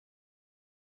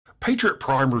Patriot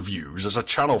Prime Reviews is a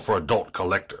channel for adult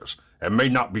collectors and may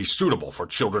not be suitable for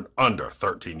children under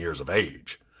 13 years of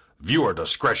age. Viewer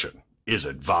discretion is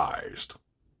advised.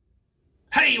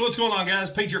 Hey, what's going on,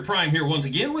 guys? Patriot Prime here once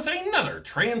again with another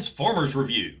Transformers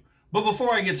review. But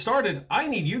before I get started, I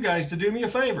need you guys to do me a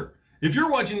favor. If you're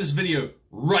watching this video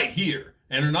right here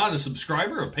and are not a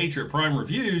subscriber of Patriot Prime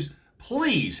Reviews,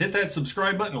 please hit that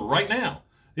subscribe button right now.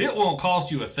 It won't cost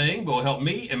you a thing, but will help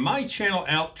me and my channel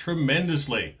out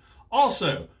tremendously.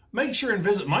 Also, make sure and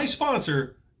visit my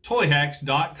sponsor,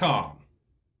 Toyhax.com.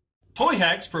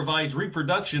 Toyhax provides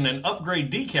reproduction and upgrade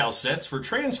decal sets for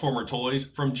Transformer toys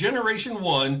from Generation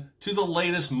 1 to the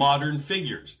latest modern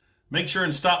figures. Make sure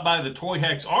and stop by the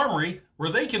Toyhax Armory, where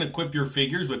they can equip your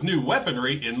figures with new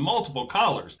weaponry in multiple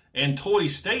colors. And Toy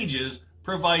Stages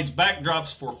provides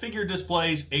backdrops for figure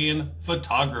displays and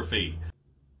photography.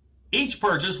 Each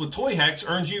purchase with Toyhax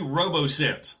earns you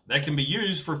RoboCents that can be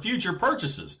used for future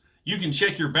purchases. You can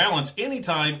check your balance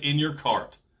anytime in your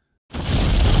cart.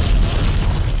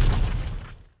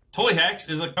 Toyhax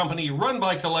is a company run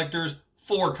by collectors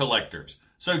for collectors.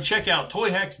 So check out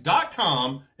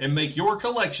Toyhax.com and make your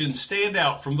collection stand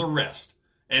out from the rest.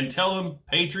 And tell them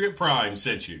Patriot Prime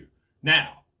sent you.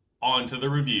 Now, on to the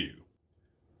review.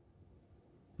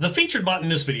 The featured bot in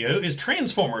this video is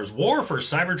Transformers War for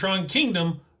Cybertron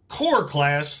Kingdom Core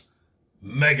Class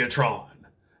Megatron.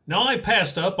 Now, I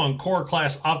passed up on Core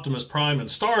Class Optimus Prime and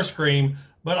Starscream,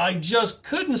 but I just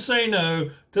couldn't say no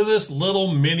to this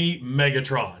little mini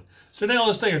Megatron. So now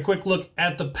let's take a quick look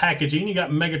at the packaging. You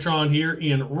got Megatron here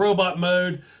in robot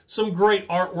mode. Some great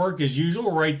artwork as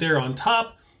usual right there on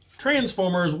top.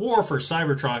 Transformers War for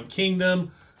Cybertron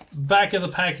Kingdom. Back of the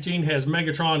packaging has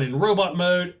Megatron in robot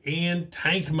mode and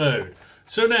tank mode.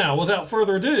 So now, without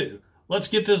further ado, let's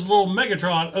get this little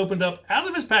Megatron opened up out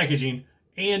of his packaging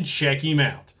and check him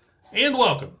out. And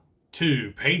welcome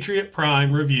to Patriot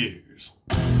Prime Reviews.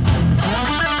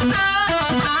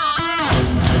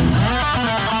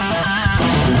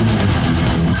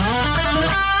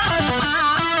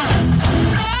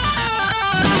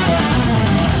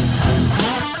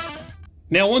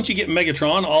 Now, once you get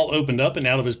Megatron all opened up and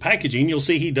out of his packaging, you'll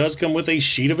see he does come with a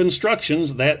sheet of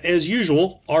instructions that, as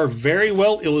usual, are very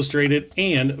well illustrated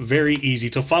and very easy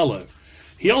to follow.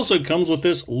 He also comes with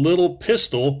this little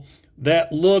pistol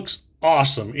that looks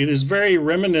awesome. It is very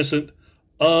reminiscent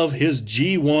of his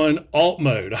G1 alt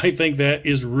mode. I think that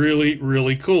is really,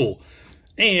 really cool.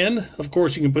 And, of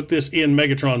course, you can put this in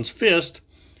Megatron's fist,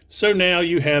 so now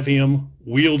you have him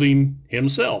wielding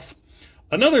himself.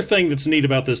 Another thing that's neat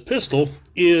about this pistol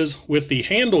is with the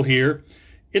handle here,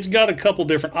 it's got a couple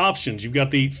different options. You've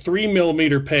got the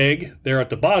 3mm peg there at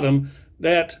the bottom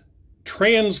that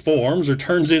transforms or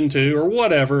turns into, or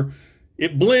whatever,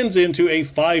 it blends into a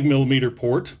 5mm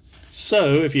port.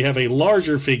 So if you have a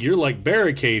larger figure like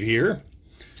Barricade here,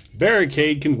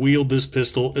 Barricade can wield this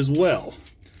pistol as well.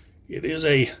 It is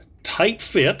a tight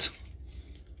fit.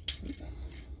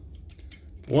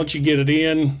 Once you get it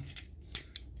in,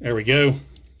 there we go.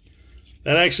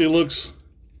 That actually looks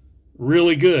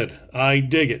really good. I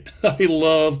dig it. I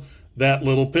love that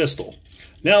little pistol.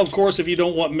 Now, of course, if you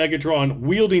don't want Megatron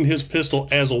wielding his pistol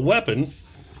as a weapon,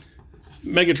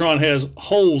 Megatron has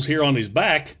holes here on his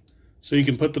back, so you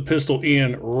can put the pistol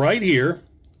in right here,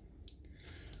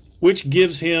 which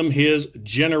gives him his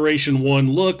Generation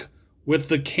 1 look with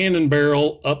the cannon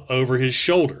barrel up over his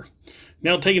shoulder.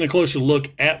 Now, taking a closer look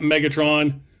at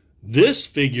Megatron, this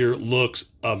figure looks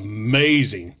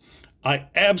amazing. I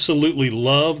absolutely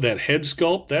love that head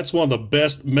sculpt. That's one of the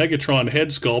best Megatron head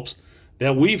sculpts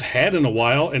that we've had in a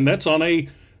while, and that's on a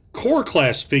core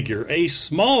class figure, a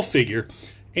small figure.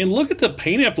 And look at the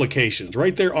paint applications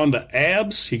right there on the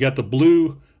abs. You got the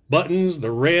blue buttons,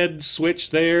 the red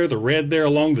switch there, the red there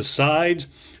along the sides,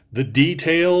 the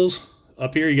details.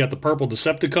 Up here you got the purple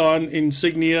Decepticon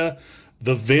insignia,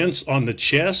 the vents on the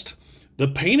chest. The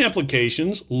paint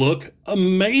applications look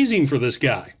amazing for this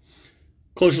guy.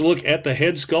 Closer look at the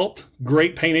head sculpt.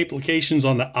 Great paint applications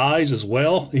on the eyes as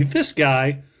well. This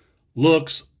guy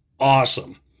looks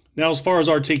awesome. Now, as far as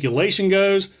articulation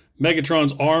goes,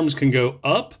 Megatron's arms can go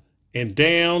up and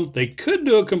down. They could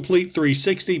do a complete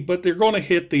 360, but they're going to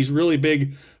hit these really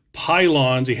big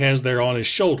pylons he has there on his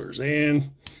shoulders.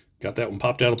 And got that one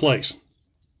popped out of place.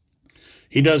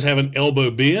 He does have an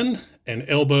elbow bend, an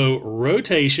elbow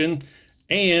rotation,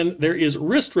 and there is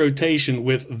wrist rotation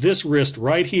with this wrist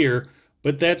right here,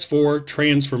 but that's for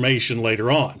transformation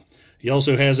later on. He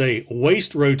also has a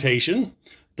waist rotation.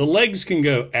 The legs can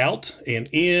go out and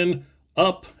in,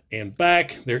 up and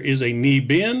back. There is a knee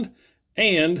bend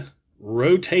and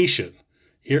rotation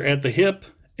here at the hip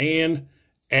and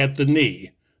at the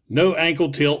knee. no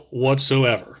ankle tilt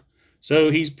whatsoever. So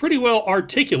he's pretty well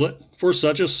articulate for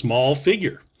such a small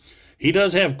figure. He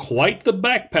does have quite the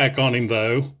backpack on him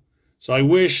though, so I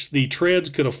wish the treads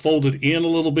could have folded in a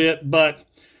little bit, but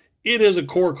it is a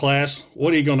core class.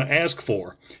 What are you going to ask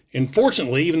for? And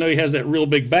fortunately, even though he has that real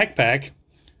big backpack,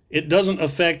 it doesn't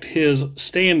affect his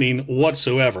standing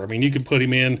whatsoever. I mean, you can put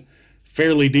him in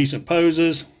fairly decent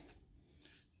poses,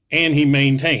 and he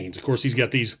maintains. Of course, he's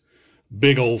got these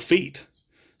big old feet.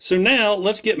 So now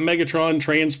let's get Megatron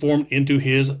transformed into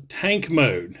his tank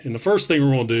mode. And the first thing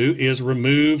we're going to do is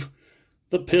remove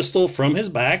the pistol from his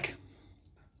back.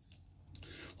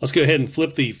 Let's go ahead and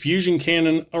flip the fusion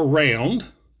cannon around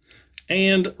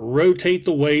and rotate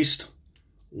the waist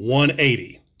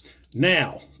 180.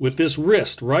 Now, with this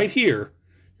wrist right here,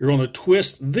 you're going to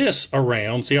twist this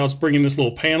around. See how it's bringing this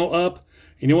little panel up?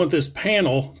 And you want this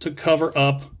panel to cover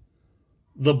up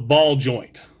the ball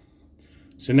joint.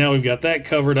 So now we've got that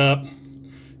covered up.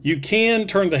 You can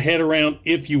turn the head around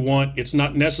if you want. It's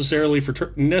not necessary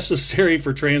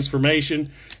for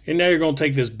transformation. And now you're going to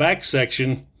take this back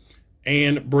section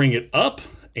and bring it up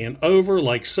and over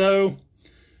like so.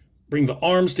 Bring the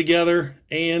arms together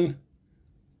and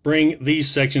bring these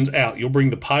sections out. You'll bring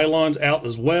the pylons out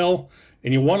as well.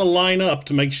 And you want to line up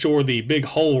to make sure the big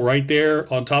hole right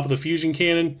there on top of the fusion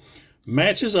cannon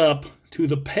matches up to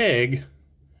the peg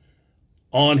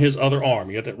on his other arm.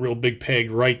 You got that real big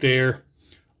peg right there.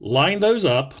 Line those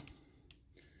up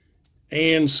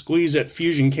and squeeze that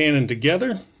fusion cannon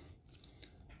together.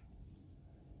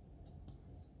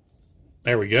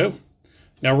 There we go.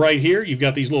 Now right here, you've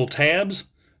got these little tabs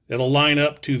that'll line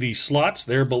up to the slots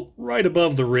there, but right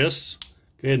above the wrists.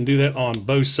 Go ahead and do that on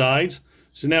both sides.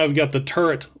 So now we've got the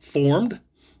turret formed.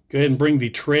 Go ahead and bring the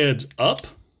treads up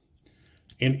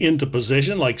and into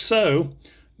position like so.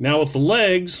 Now with the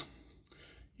legs,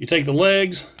 you take the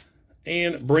legs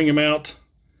and bring them out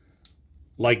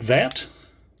like that.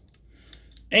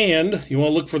 And you want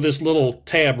to look for this little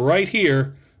tab right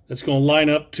here that's going to line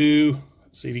up to,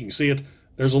 let's see if you can see it.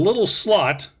 There's a little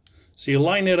slot, so you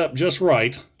line it up just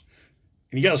right.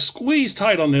 And you got to squeeze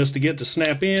tight on this to get it to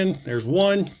snap in. There's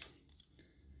one.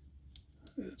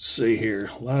 Let's see here.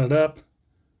 Line it up.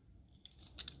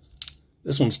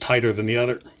 This one's tighter than the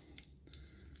other.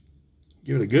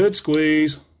 Give it a good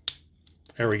squeeze.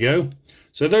 There we go.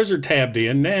 So those are tabbed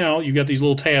in. Now you've got these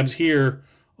little tabs here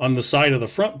on the side of the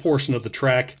front portion of the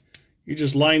track. You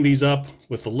just line these up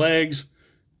with the legs,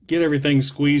 get everything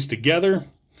squeezed together.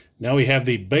 Now we have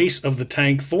the base of the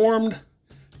tank formed.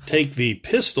 Take the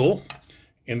pistol,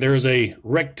 and there's a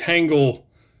rectangle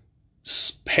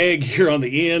peg here on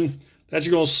the end. That's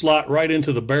going to slot right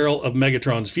into the barrel of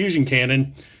Megatron's fusion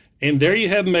cannon. And there you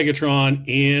have Megatron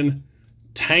in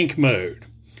tank mode.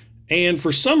 And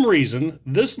for some reason,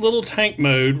 this little tank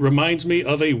mode reminds me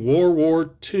of a World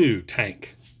War II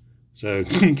tank. So you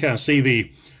can kind of see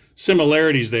the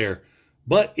similarities there.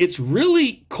 But it's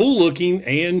really cool looking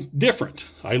and different.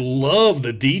 I love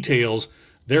the details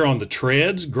there on the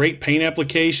treads. Great paint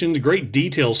applications, great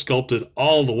detail sculpted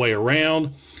all the way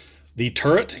around. The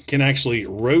turret can actually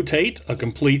rotate a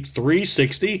complete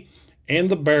 360, and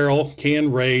the barrel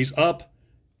can raise up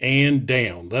and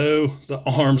down, though the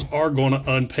arms are going to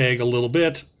unpeg a little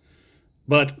bit,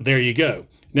 but there you go.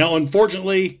 Now,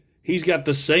 unfortunately, he's got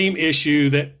the same issue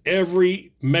that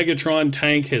every Megatron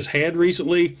tank has had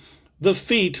recently. The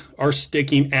feet are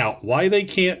sticking out. Why they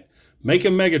can't make a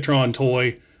Megatron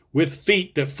toy with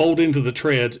feet that fold into the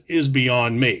treads is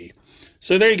beyond me.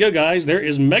 So there you go, guys. There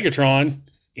is Megatron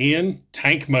in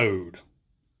tank mode.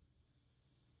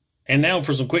 And now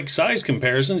for some quick size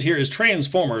comparisons. Here is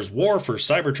Transformers War for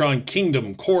Cybertron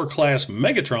Kingdom Core Class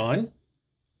Megatron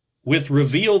with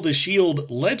Reveal the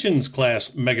Shield Legends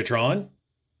Class Megatron,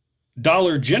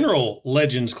 Dollar General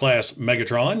Legends Class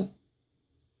Megatron,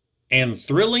 and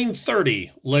Thrilling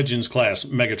 30 Legends Class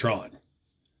Megatron.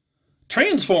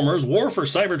 Transformers War for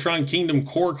Cybertron Kingdom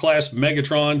Core Class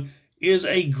Megatron is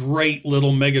a great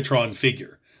little Megatron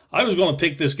figure. I was going to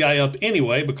pick this guy up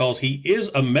anyway because he is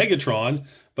a Megatron,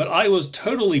 but I was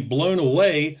totally blown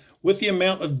away with the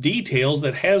amount of details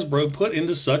that Hasbro put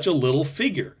into such a little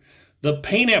figure. The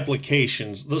paint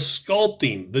applications, the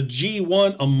sculpting, the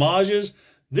G1 homages,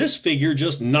 this figure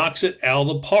just knocks it out of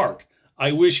the park.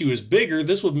 I wish he was bigger.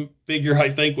 This figure, I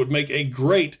think, would make a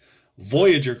great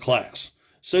Voyager class.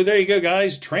 So there you go,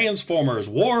 guys. Transformers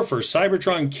War for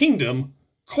Cybertron Kingdom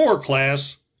Core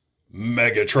Class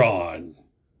Megatron.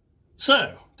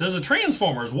 So, does a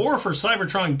Transformers War for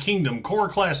Cybertron Kingdom Core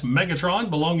Class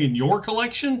Megatron belong in your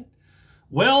collection?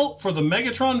 Well, for the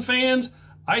Megatron fans,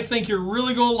 I think you're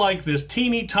really going to like this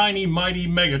teeny tiny mighty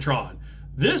Megatron.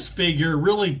 This figure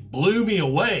really blew me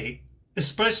away,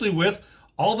 especially with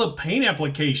all the paint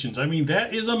applications. I mean,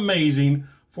 that is amazing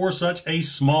for such a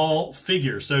small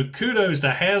figure. So kudos to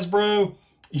Hasbro.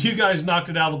 You guys knocked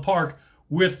it out of the park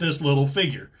with this little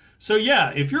figure. So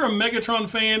yeah, if you're a Megatron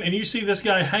fan and you see this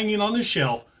guy hanging on the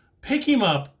shelf, pick him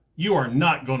up. You are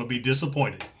not going to be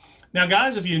disappointed. Now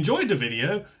guys, if you enjoyed the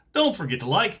video, don't forget to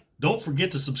like, don't forget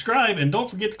to subscribe, and don't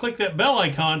forget to click that bell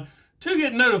icon to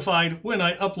get notified when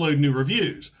I upload new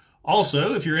reviews.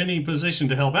 Also, if you're in any position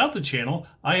to help out the channel,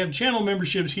 I have channel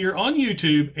memberships here on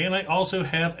YouTube, and I also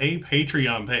have a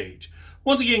Patreon page.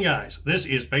 Once again, guys, this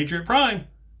is Patriot Prime,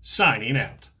 signing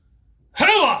out.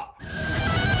 Hooah!